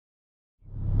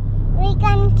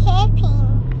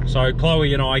camping. So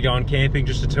Chloe and I are going camping,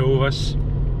 just the two of us.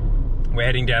 We're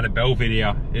heading down to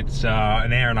Belvedere. It's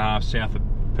an hour and a half south of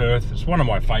Perth. It's one of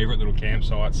my favourite little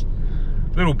campsites.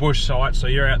 Little bush site, so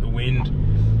you're out the wind,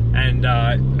 and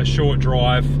a short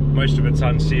drive, most of it's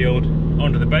unsealed,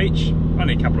 onto the beach,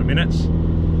 only a couple of minutes.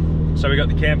 So we got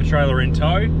the camper trailer in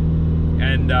tow,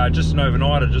 and just an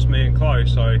overnighter, just me and Chloe,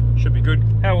 so should be good.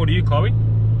 How old are you, Chloe? 2.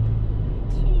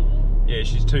 Yeah,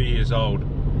 she's 2 years old.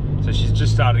 So she's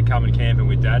just started coming camping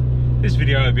with Dad. This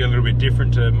video will be a little bit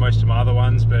different to most of my other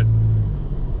ones, but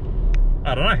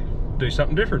I don't know, do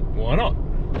something different, why not?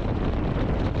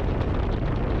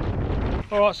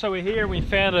 Alright, so we're here and we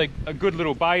found a good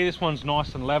little bay. This one's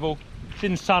nice and level. It's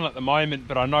in sun at the moment,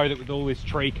 but I know that with all this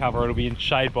tree cover it'll be in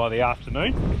shade by the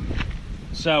afternoon.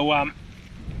 So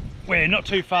we're not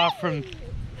too far from...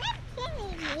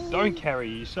 Don't carry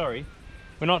you, sorry.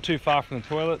 We're not too far from the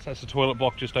toilets. That's the toilet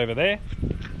block just over there.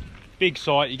 Big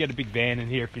site, you get a big van in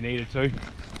here if you needed to.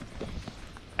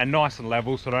 And nice and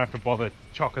level, so I don't have to bother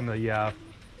chocking the...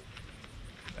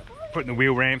 putting the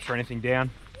wheel ramps or anything down.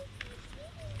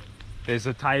 There's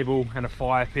a table and a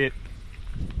fire pit.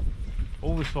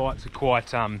 All the sites are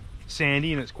quite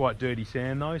sandy, and it's quite dirty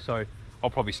sand though, so I'll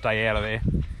probably stay out of there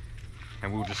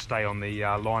and we'll just stay on the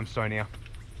limestone here.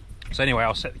 So anyway,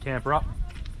 I'll set the camper up.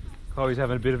 Chloe's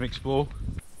having a bit of an explore.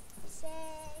 Daddy,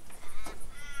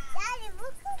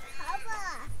 look at the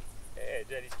cover. Yeah,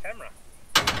 Daddy's camera.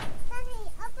 Daddy,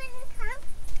 open the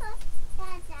camper.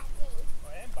 Daddy.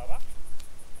 I am, Bubba.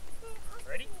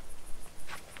 Ready?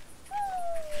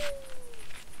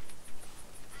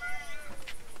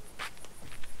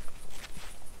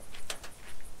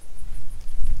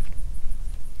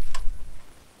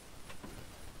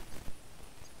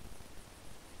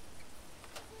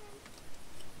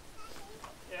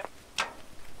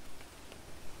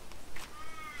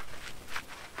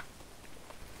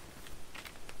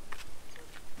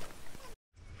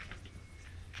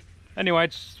 Anyway,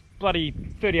 it's bloody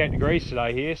 38 degrees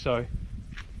today here, so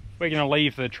we're going to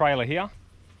leave the trailer here.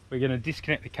 We're going to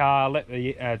disconnect the car, let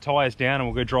the tyres down, and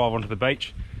we'll go drive onto the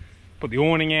beach. Put the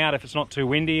awning out if it's not too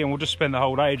windy, and we'll just spend the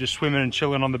whole day just swimming and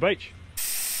chilling on the beach.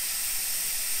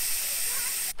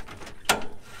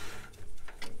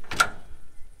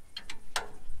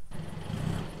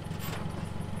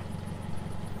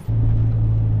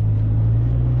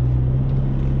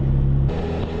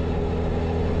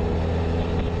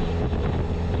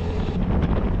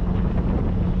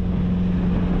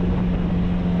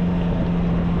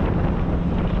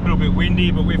 Bit windy,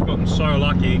 but we've gotten so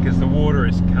lucky because the water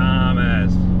is calm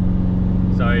as.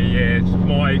 So yeah,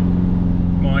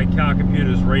 my car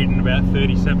computer's reading about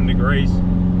 37 degrees.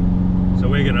 So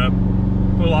we're gonna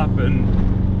pull up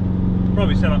and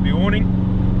probably set up the awning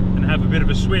and have a bit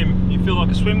of a swim. You feel like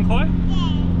a swim, Chloe?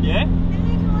 Yeah. Yeah?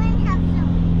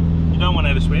 You don't want to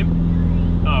have a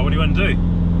swim? Oh, what do you want to do?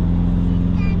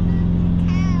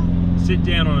 Sit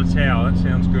down on a towel. That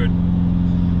sounds good.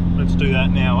 Let's do that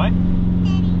now, eh?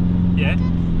 Yeah?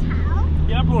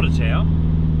 Yeah, I brought a towel.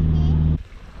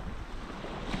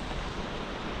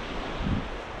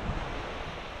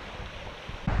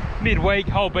 Midweek,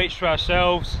 whole beach to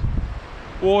ourselves.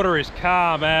 Water is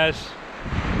calm as.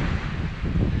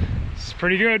 It's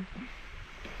pretty good.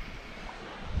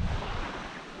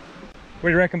 What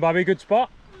do you reckon, Bubby? Good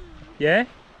spot? Yeah?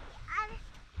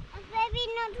 Baby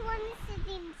not want to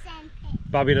sit in the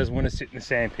sandpit. Bubby doesn't want to sit in the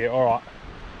sandpit. All right.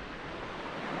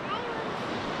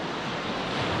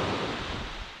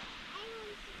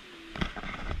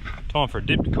 Time for a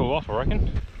dip to cool off, I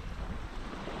reckon.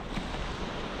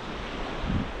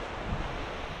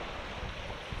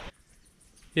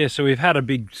 Yeah, so we've had a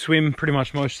big swim pretty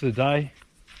much most of the day.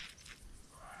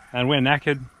 And we're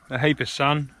knackered, a heap of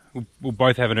sun. We'll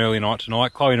both have an early night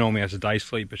tonight. Chloe normally has a day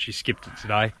sleep, but she skipped it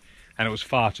today. And it was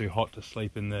far too hot to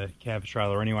sleep in the camper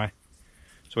trailer anyway.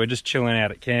 So we're just chilling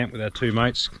out at camp with our two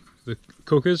mates, the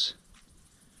cookers.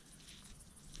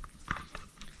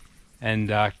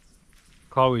 And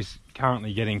Chloe's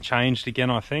currently getting changed again,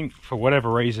 I think. For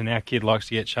whatever reason, our kid likes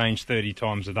to get changed 30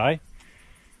 times a day,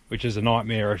 which is a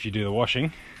nightmare if you do the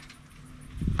washing.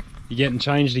 You getting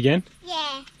changed again?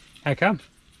 Yeah. How come?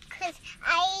 Because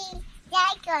I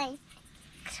like going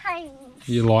changed.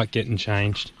 You like getting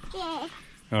changed? Yeah.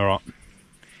 Alright.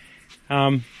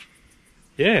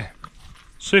 Yeah.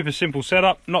 Super simple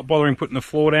setup. Not bothering putting the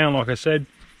floor down, like I said,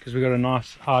 because we've got a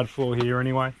nice hard floor here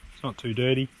anyway. It's not too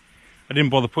dirty. I didn't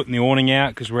bother putting the awning out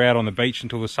because we're out on the beach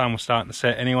until the sun was starting to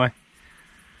set anyway.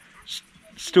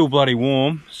 Still bloody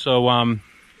warm, so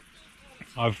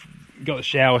I've got the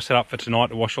shower set up for tonight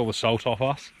to wash all the salt off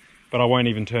us, but I won't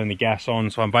even turn the gas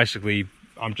on, so I'm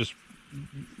just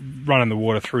running the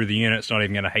water through the unit, it's not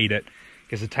even going to heat it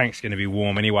because the tank's going to be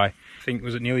warm anyway. I think,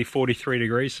 was it nearly 43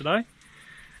 degrees today?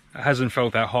 It hasn't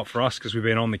felt that hot for us because we've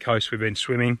been on the coast, we've been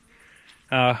swimming.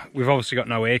 We've obviously got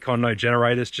no aircon, no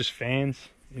generators, just fans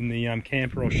in the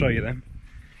camper. I'll show you them.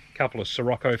 A couple of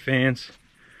Sirocco fans.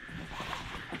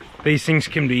 These things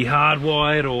can be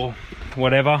hardwired or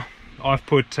whatever. I've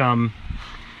put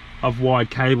I've wired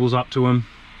cables up to them,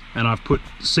 and I've put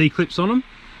C-clips on them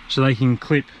so they can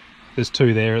clip. There's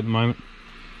two there at the moment.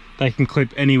 They can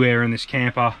clip anywhere in this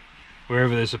camper,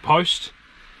 wherever there's a post.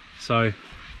 So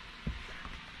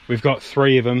we've got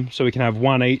 3 of them, so we can have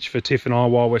 1 each for Tiff and I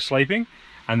while we're sleeping,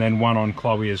 and then 1 on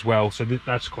Chloe as well. So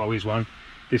that's Chloe's one.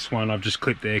 This one I've just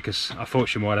clipped there because I thought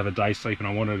she might have a day sleep and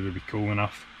I wanted it to be cool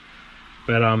enough.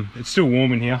 But it's still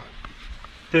warm in here,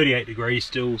 38 degrees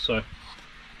still, so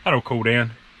that'll cool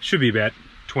down. Should be about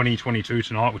 20, 22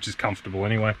 tonight, which is comfortable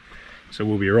anyway, so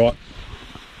we'll be right.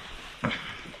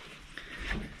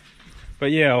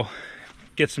 But yeah, I'll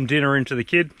get some dinner into the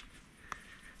kid.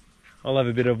 I'll have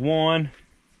a bit of wine,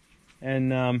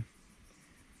 and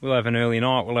we'll have an early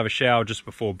night. We'll have a shower just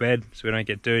before bed so we don't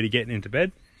get dirty getting into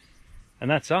bed. And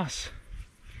that's us.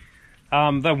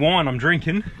 The wine I'm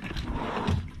drinking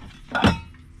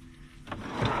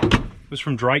was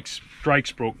from Drake's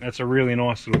Brook. That's a really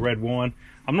nice little red wine.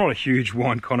 I'm not a huge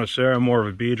wine connoisseur, I'm more of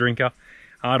a beer drinker.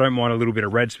 I don't mind a little bit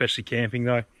of red, especially camping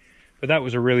though. But that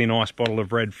was a really nice bottle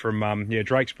of red from yeah,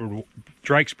 Drake's Brook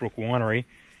Winery.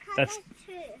 That's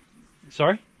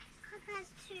sorry?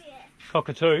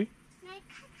 Cockatoo? No,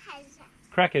 crackers.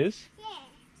 Crackers? Yeah.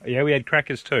 Yeah, we had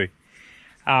crackers too.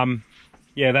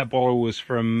 Yeah, that bottle was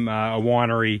from a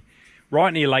winery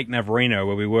right near Lake Navarino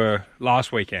where we were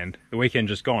last weekend. The weekend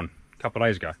just gone, a couple of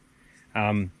days ago.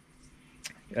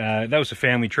 That was a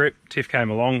family trip. Tiff came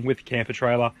along with the camper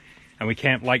trailer and we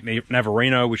camped Lake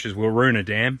Navarino, which is Waruna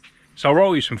Dam. So I'll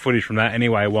roll you some footage from that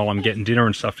anyway while I'm getting dinner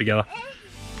and stuff together.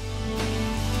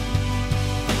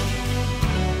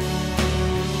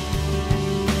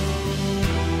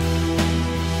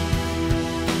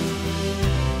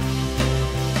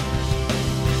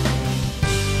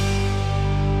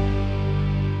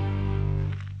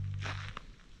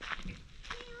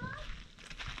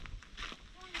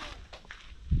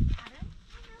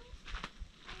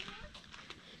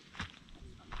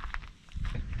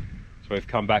 So we've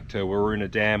come back to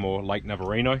Waruna Dam or Lake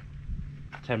Navarino.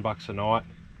 $10 a night,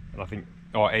 and I think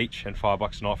each, and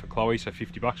 $5 a night for Chloe, so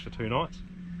 $50 for 2 nights.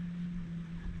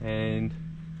 And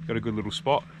got a good little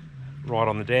spot right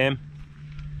on the dam.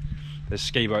 There's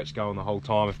ski boats going the whole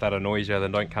time. If that annoys you,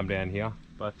 then don't come down here.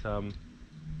 But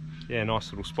yeah,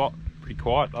 nice little spot. Pretty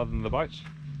quiet other than the boats.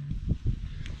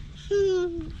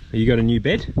 You got a new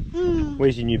bed?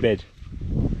 Where's your new bed?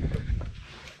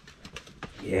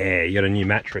 Yeah, you got a new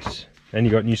mattress. And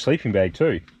you got a new sleeping bag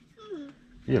too.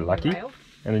 You're lucky.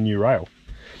 And a new rail.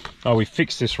 Oh, we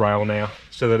fixed this rail now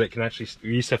so that it can actually,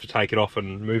 we used to have to take it off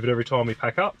and move it every time we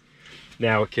pack up.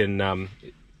 Now it can,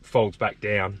 it folds back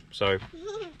down, so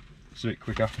it's a bit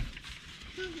quicker.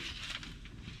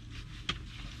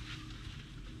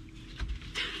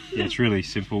 Yeah, it's really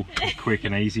simple, and quick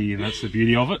and easy, and that's the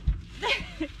beauty of it.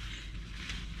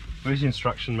 Where's the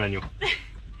instruction manual?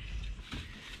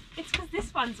 It's because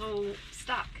this one's all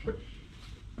stuck.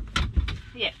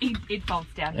 Yeah, it folds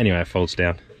down. Anyway, it folds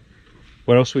down.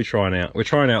 What else are we trying out? We're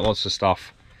trying out lots of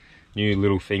stuff. New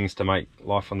little things to make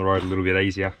life on the road a little bit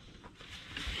easier.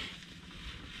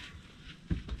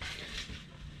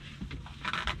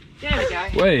 There we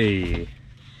go. Way.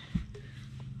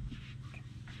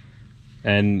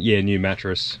 And yeah, new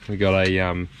mattress. We got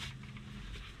a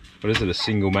what is it? A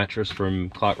single mattress from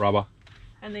Clark Rubber.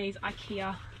 And these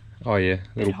IKEA Oh yeah,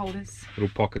 little holders.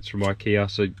 Little pockets from IKEA,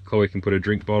 so Chloe can put a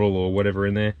drink bottle or whatever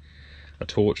in there, a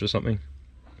torch or something.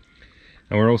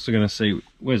 And we're also going to see,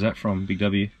 where's that from, Big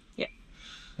W? Yeah.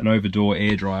 An over-door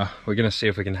air dryer. We're going to see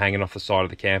if we can hang it off the side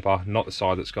of the camper, not the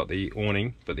side that's got the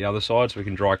awning, but the other side, so we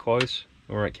can dry clothes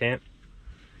when we're at camp.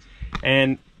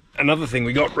 And another thing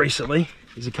we got recently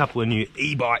is a couple of new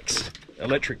e-bikes,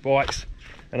 electric bikes,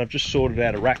 and I've just sorted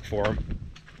out a rack for them.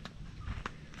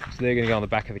 So they're going to go on the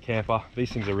back of the camper.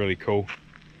 These things are really cool.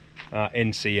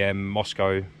 NCM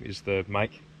Moscow is the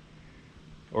make.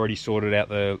 Already sorted out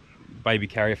the baby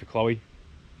carrier for Chloe.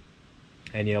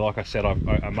 And yeah, like I said,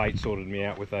 a mate sorted me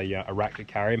out with a rack to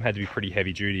carry them. Had to be pretty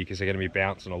heavy duty because they're going to be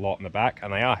bouncing a lot in the back,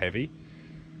 and they are heavy.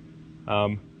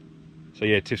 So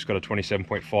yeah, Tiff's got a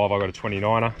 27.5, I got a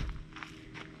 29er.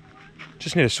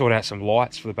 Just need to sort out some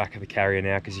lights for the back of the carrier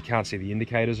now because you can't see the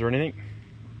indicators or anything.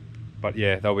 But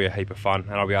yeah, they'll be a heap of fun,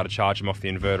 and I'll be able to charge them off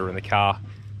the inverter in the car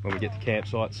when we get to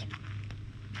campsites.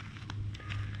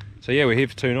 So yeah, we're here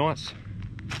for 2 nights.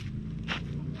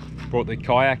 Brought the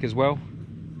kayak as well.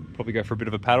 Probably go for a bit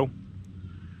of a paddle.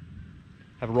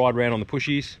 Have a ride around on the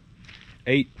pushies.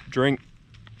 Eat, drink,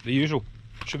 the usual.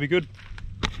 Should be good.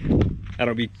 And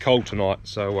it'll be cold tonight,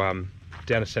 so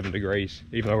down to 7 degrees,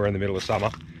 even though we're in the middle of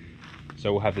summer.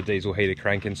 So we'll have the diesel heater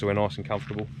cranking, so we're nice and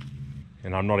comfortable.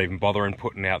 And I'm not even bothering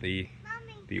putting out the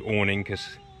awning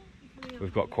because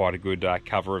we've got quite a good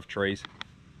cover of trees.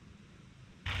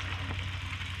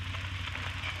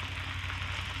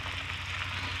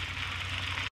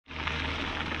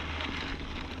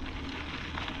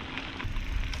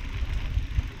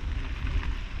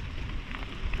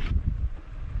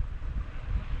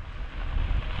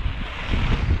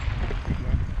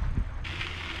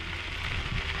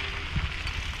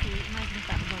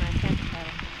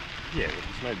 Yeah, well,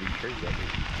 there's no big trees out there.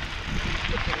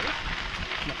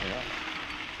 Nothing else.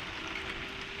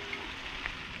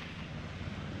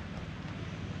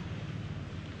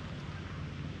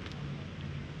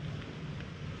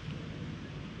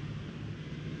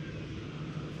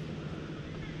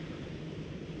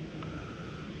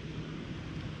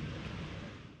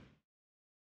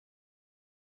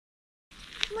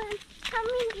 Mum,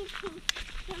 tummy's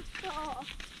getting sore.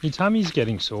 Your tummy's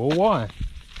getting sore, why?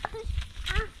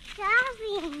 I'm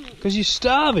starving. Because you're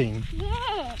starving?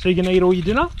 Yeah. So you can eat all your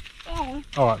dinner? Yeah.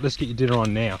 Alright, let's get your dinner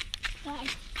on now. Yeah.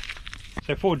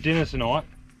 So for dinner tonight,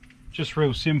 just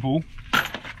real simple,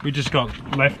 we just got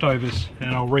leftovers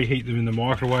and I'll reheat them in the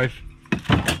microwave.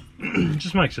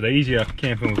 Just makes it easier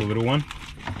camping with a little one.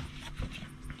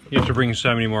 You have to bring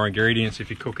so many more ingredients if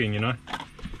you're cooking, you know.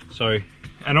 So,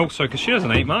 and also because she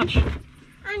doesn't eat much.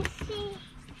 And see.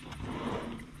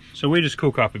 So we just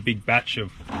cook up a big batch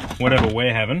of whatever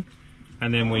we're having,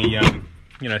 and then we,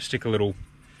 you know, stick a little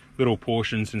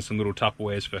portions in some little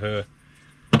Tupperwares for her.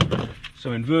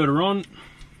 So inverter on,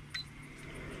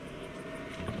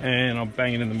 and I'll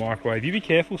bang it in the microwave. You be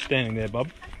careful standing there, bub.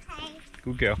 Okay.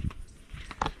 Good girl.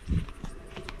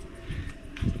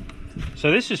 So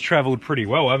this has travelled pretty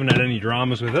well. I haven't had any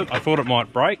dramas with it. I thought it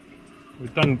might break.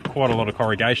 We've done quite a lot of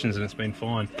corrugations and it's been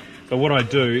fine. But what I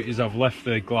do is I've left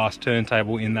the glass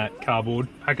turntable in that cardboard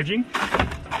packaging.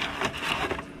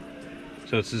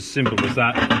 So it's as simple as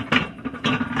that.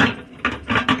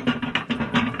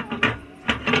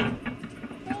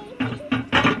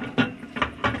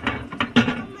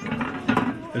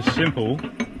 As simple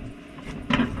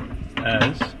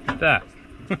as that.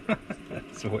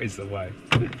 That's always the way.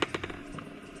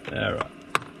 Alright.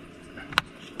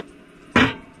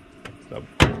 So I'll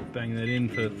bang that in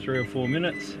for 3 or 4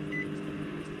 minutes.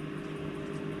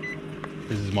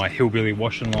 This is my hillbilly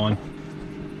washing line.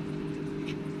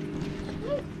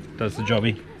 Does the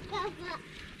jobby.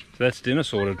 So that's dinner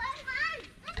sorted.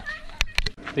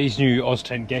 These new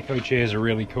Oztent Gecko chairs are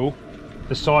really cool.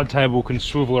 The side table can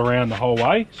swivel around the whole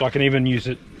way, so I can even use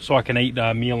it so I can eat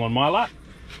a meal on my lap,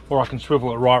 or I can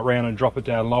swivel it right round and drop it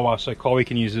down lower so Chloe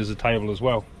can use it as a table as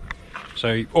well.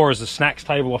 So, or as a snacks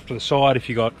table off to the side if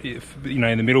you got, you know,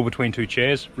 in the middle between 2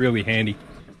 chairs, really handy.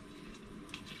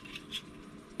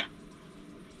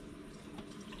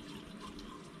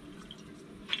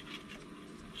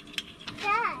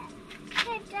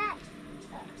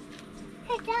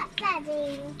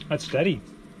 Daddy. That's Daddy.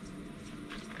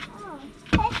 Oh,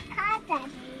 that's car,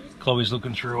 Daddy. Chloe's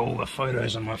looking through all the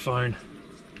photos on my phone.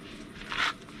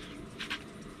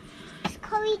 It's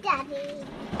Chloe, Daddy.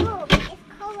 Oh, it's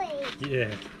Chloe.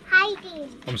 Yeah. Hiding.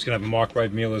 I'm just going to have a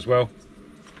microwave meal as well.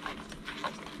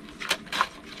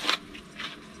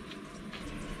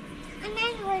 And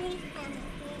then we'll eat some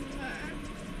dinner.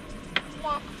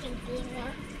 That's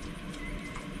dinner.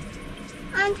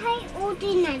 I'll take all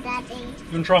dinner, Daddy. You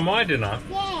want to try my dinner?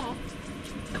 Yeah.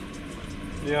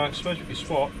 Yeah, I suppose we could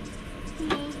swap.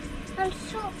 Yeah. I'm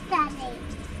shop, Daddy.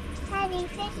 Daddy,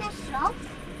 fish a shop.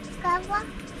 Cover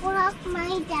will have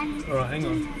my dinner. Alright, hang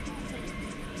on. Daddy.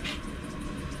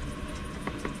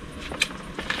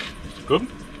 Good?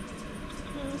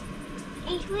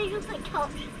 It's really good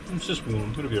toast. It's just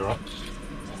warm, it'll be alright.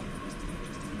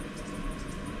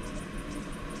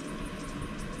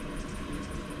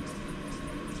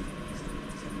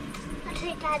 I'll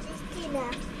take Daddy's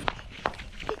dinner.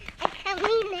 I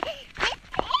mean it.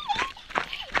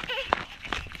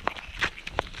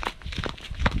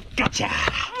 Gotcha!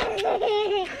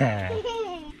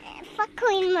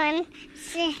 Fucking man.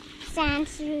 Sand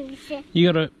shoes.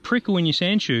 You got a prickle in your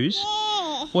sand shoes?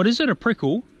 Yeah. What is it, a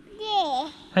prickle? Yeah.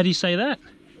 How do you say that?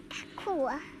 Cool.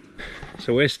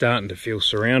 So we're starting to feel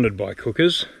surrounded by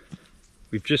cookers.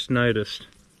 We've just noticed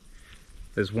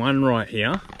there's one right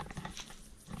here.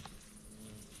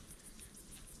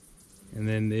 And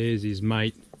then there's his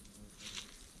mate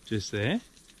just there.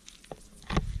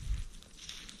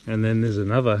 And then there's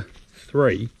another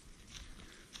 3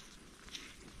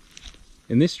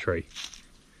 in this tree.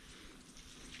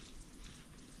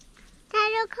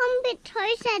 Daddy, come a bit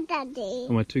closer, Daddy.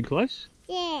 Am I too close?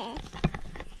 Yeah.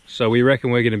 So we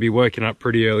reckon we're going to be working up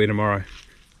pretty early tomorrow.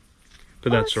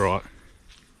 But that's all right.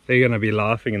 They're going to be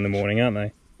laughing in the morning, aren't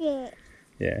they? Yeah.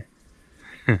 Yeah.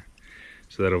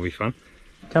 So that'll be fun.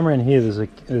 Come around here, there's a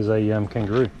kangaroo.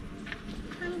 Kangaroo.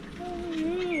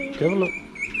 Go have a look. I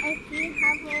see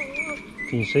have a look.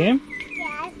 Can you see him?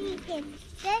 Yeah, I see him.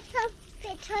 Let's come a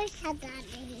bit closer,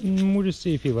 Daddy. We'll just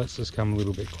see if he lets us come a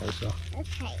little bit closer.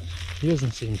 Okay. He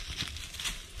doesn't seem...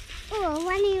 Oh,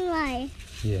 running away.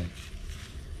 Yeah.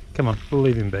 Come on, we'll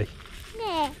leave him be.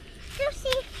 Yeah. Just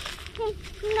see him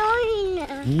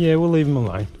alone. Yeah, we'll leave him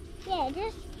alone. Yeah,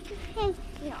 just him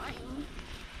alone.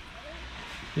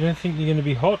 You don't think you're going to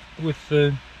be hot with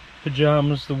the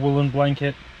pyjamas, the woolen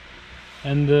blanket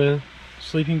and the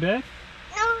sleeping bag?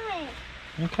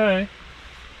 No. Okay.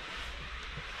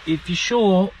 If you're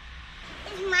sure.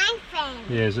 It's my friend.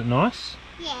 Yeah, is it nice?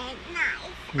 Yeah, it's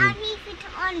nice. Yeah. I'll leave it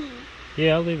on.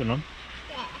 Yeah, I'll leave it on.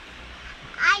 Yeah.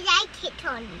 I like it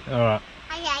on. Alright.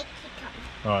 I like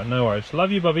it on. Alright, no worries.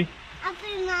 Love you, Bubby. I'll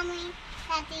be Mommy,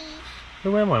 Daddy.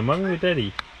 Who am I? Mummy or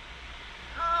Daddy?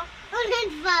 Oh, I'm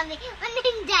not Mommy.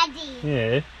 I'm Daddy.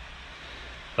 Yeah.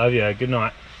 Love you. Good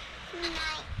night. Good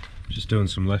night. Just doing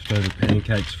some leftover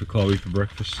pancakes for Chloe for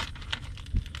breakfast.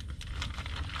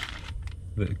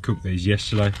 They cooked these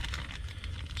yesterday,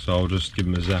 so I'll just give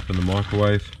them a zap in the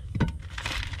microwave.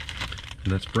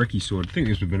 And that's brekkie sorted. I think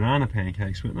these were banana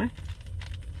pancakes, weren't they?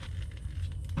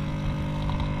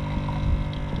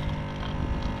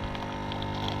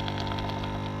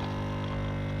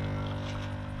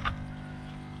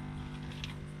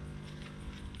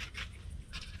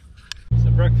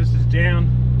 So breakfast is down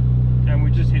and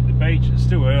we just hit the beach. It's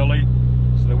still early,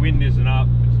 so the wind isn't up.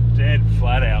 It's dead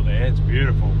flat out there. It's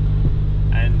beautiful.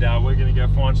 And we're going to go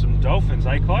find some dolphins,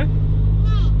 eh, Chloe?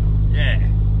 Yeah. Do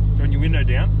you want your window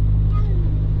down?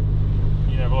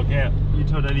 You have a look out. You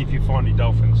tell Daddy if you find any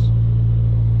dolphins.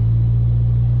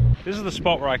 This is the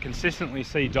spot where I consistently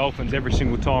see dolphins every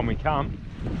single time we come.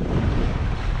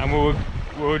 And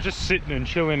we were just sitting and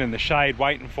chilling in the shade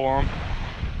waiting for them.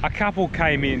 A couple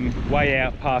came in way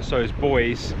out past those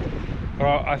buoys.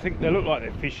 But I think they look like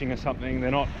they're fishing or something. They're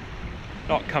not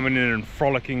coming in and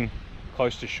frolicking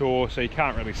close to shore, so you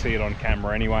can't really see it on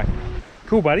camera anyway.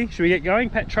 Cool, buddy. Should we get going?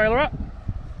 Pat trailer up?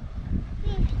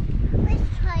 Let's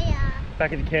try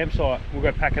Back at the campsite. We'll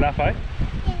go pack it up, eh?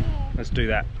 Yeah. Let's do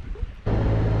that.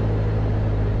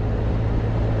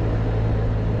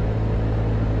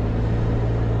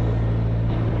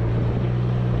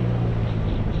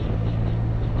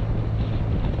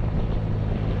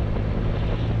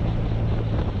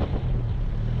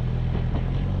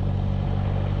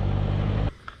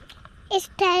 It's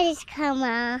Daddy's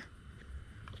camera.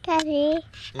 Daddy,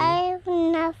 I have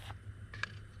enough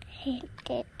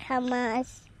painted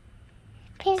cameras.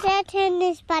 Please I turn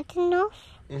this button off?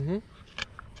 Mm-hmm.